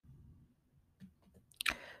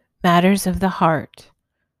Matters of the heart.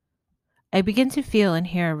 I begin to feel and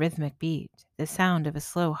hear a rhythmic beat, the sound of a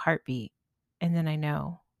slow heartbeat, and then I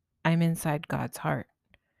know I'm inside God's heart.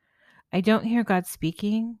 I don't hear God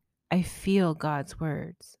speaking, I feel God's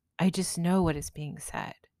words. I just know what is being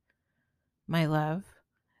said. My love,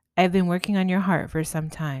 I've been working on your heart for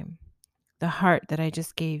some time, the heart that I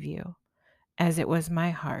just gave you, as it was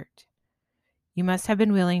my heart. You must have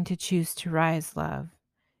been willing to choose to rise, love.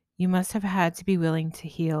 You must have had to be willing to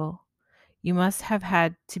heal. You must have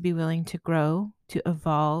had to be willing to grow, to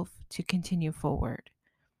evolve, to continue forward.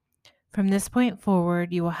 From this point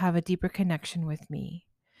forward, you will have a deeper connection with me.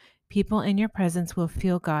 People in your presence will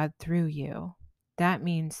feel God through you. That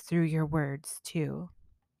means through your words, too.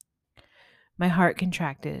 My heart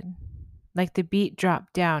contracted, like the beat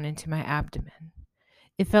dropped down into my abdomen.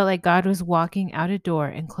 It felt like God was walking out a door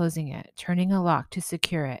and closing it, turning a lock to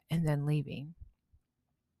secure it, and then leaving.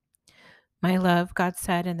 My love, God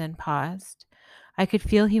said, and then paused. I could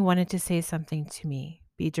feel he wanted to say something to me,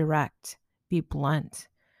 be direct, be blunt,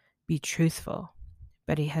 be truthful,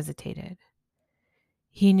 but he hesitated.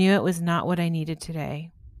 He knew it was not what I needed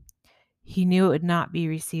today. He knew it would not be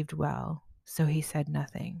received well, so he said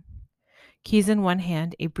nothing. Keys in one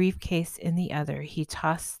hand, a briefcase in the other, he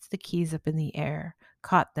tossed the keys up in the air,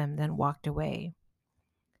 caught them, then walked away.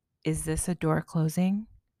 Is this a door closing?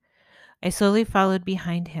 I slowly followed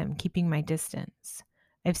behind him, keeping my distance.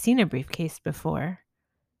 I've seen a briefcase before.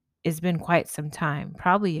 It's been quite some time,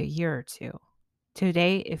 probably a year or two.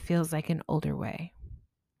 Today, it feels like an older way.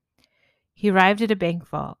 He arrived at a bank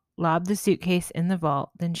vault, lobbed the suitcase in the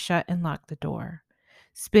vault, then shut and locked the door,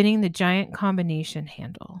 spinning the giant combination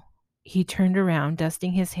handle. He turned around,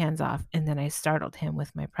 dusting his hands off, and then I startled him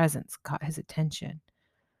with my presence, caught his attention.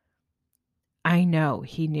 I know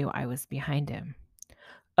he knew I was behind him.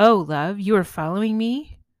 Oh, love, you are following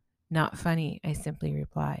me? Not funny, I simply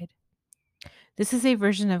replied. This is a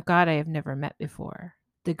version of God I have never met before,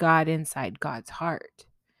 the God inside God's heart.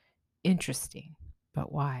 Interesting,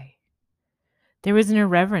 but why? There was an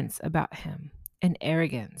irreverence about him, an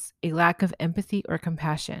arrogance, a lack of empathy or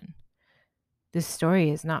compassion. This story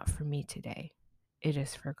is not for me today. It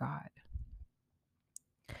is for God.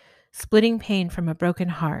 Splitting pain from a broken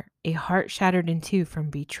heart, a heart shattered in two from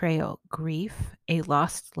betrayal, grief, a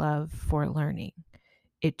lost love for learning.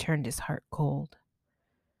 It turned his heart cold.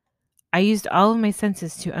 I used all of my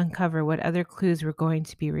senses to uncover what other clues were going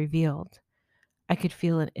to be revealed. I could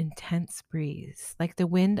feel an intense breeze, like the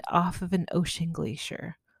wind off of an ocean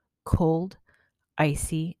glacier, cold,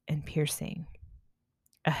 icy, and piercing.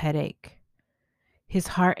 A headache. His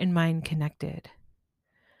heart and mind connected.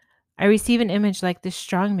 I receive an image like the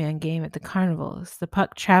strongman game at the carnivals, the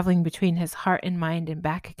puck traveling between his heart and mind and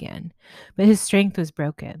back again, but his strength was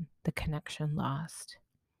broken, the connection lost.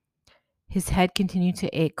 His head continued to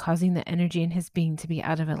ache, causing the energy in his being to be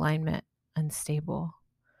out of alignment, unstable.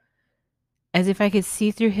 As if I could see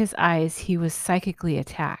through his eyes, he was psychically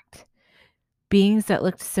attacked. Beings that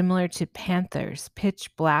looked similar to panthers, pitch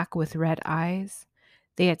black with red eyes,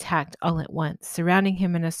 they attacked all at once, surrounding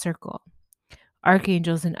him in a circle.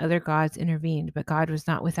 Archangels and other gods intervened, but God was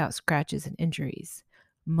not without scratches and injuries,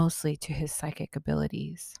 mostly to his psychic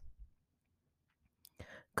abilities.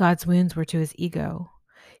 God's wounds were to his ego.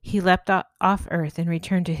 He leapt off Earth and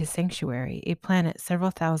returned to his sanctuary, a planet several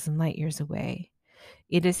thousand light years away.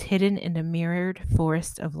 It is hidden in a mirrored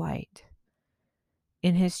forest of light.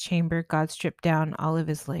 In his chamber, God stripped down all of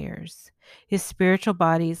his layers. His spiritual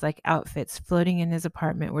bodies, like outfits floating in his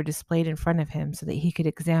apartment, were displayed in front of him so that he could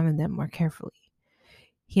examine them more carefully.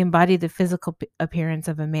 He embodied the physical appearance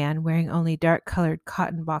of a man wearing only dark-colored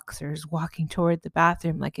cotton boxers, walking toward the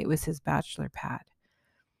bathroom like it was his bachelor pad.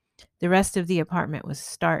 The rest of the apartment was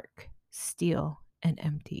stark, steel, and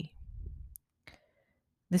empty.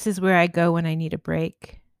 This is where I go when I need a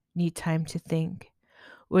break, need time to think,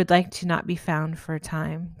 would like to not be found for a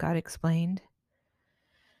time, God explained.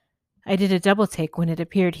 I did a double take when it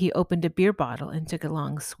appeared he opened a beer bottle and took a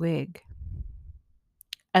long swig.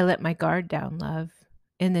 I let my guard down, love,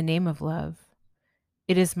 in the name of love.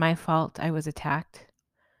 It is my fault I was attacked.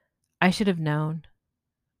 I should have known.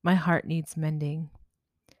 My heart needs mending.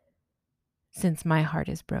 Since my heart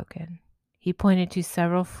is broken. He pointed to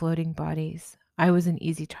several floating bodies. I was an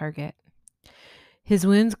easy target. His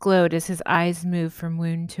wounds glowed as his eyes moved from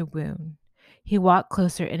wound to wound. He walked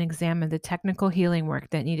closer and examined the technical healing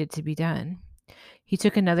work that needed to be done. He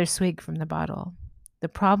took another swig from the bottle. The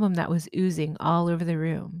problem that was oozing all over the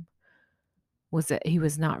room was that he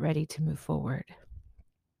was not ready to move forward.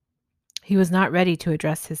 He was not ready to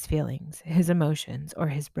address his feelings, his emotions, or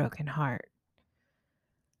his broken heart.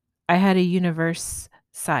 I had a universe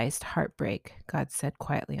Sized heartbreak, God said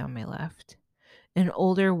quietly on my left. An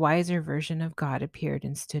older, wiser version of God appeared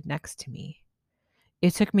and stood next to me.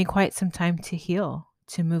 It took me quite some time to heal,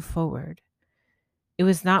 to move forward. It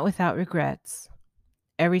was not without regrets.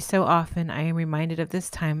 Every so often, I am reminded of this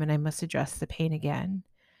time when I must address the pain again.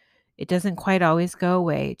 It doesn't quite always go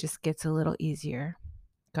away, it just gets a little easier.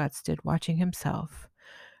 God stood watching himself,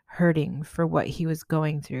 hurting for what he was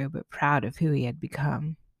going through, but proud of who he had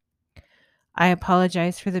become. I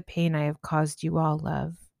apologize for the pain I have caused you all,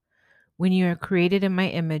 love. When you are created in my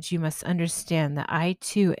image, you must understand that I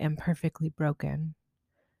too am perfectly broken.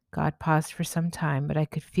 God paused for some time, but I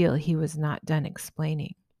could feel he was not done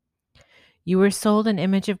explaining. You were sold an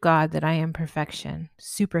image of God that I am perfection,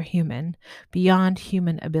 superhuman, beyond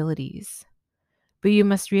human abilities. But you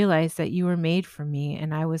must realize that you were made for me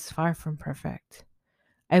and I was far from perfect.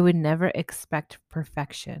 I would never expect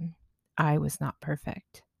perfection. I was not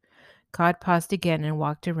perfect. God paused again and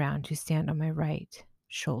walked around to stand on my right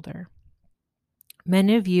shoulder.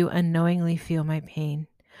 Many of you unknowingly feel my pain.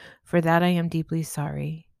 For that I am deeply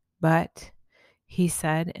sorry. But, he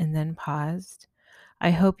said, and then paused,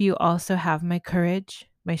 I hope you also have my courage,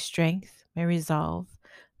 my strength, my resolve,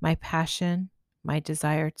 my passion, my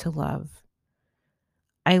desire to love.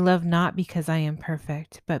 I love not because I am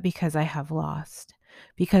perfect, but because I have lost,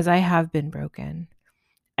 because I have been broken.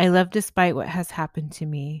 I love despite what has happened to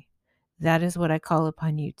me. That is what I call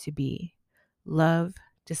upon you to be. Love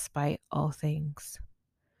despite all things.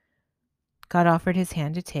 God offered his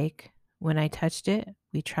hand to take. When I touched it,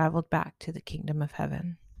 we traveled back to the kingdom of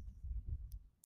heaven.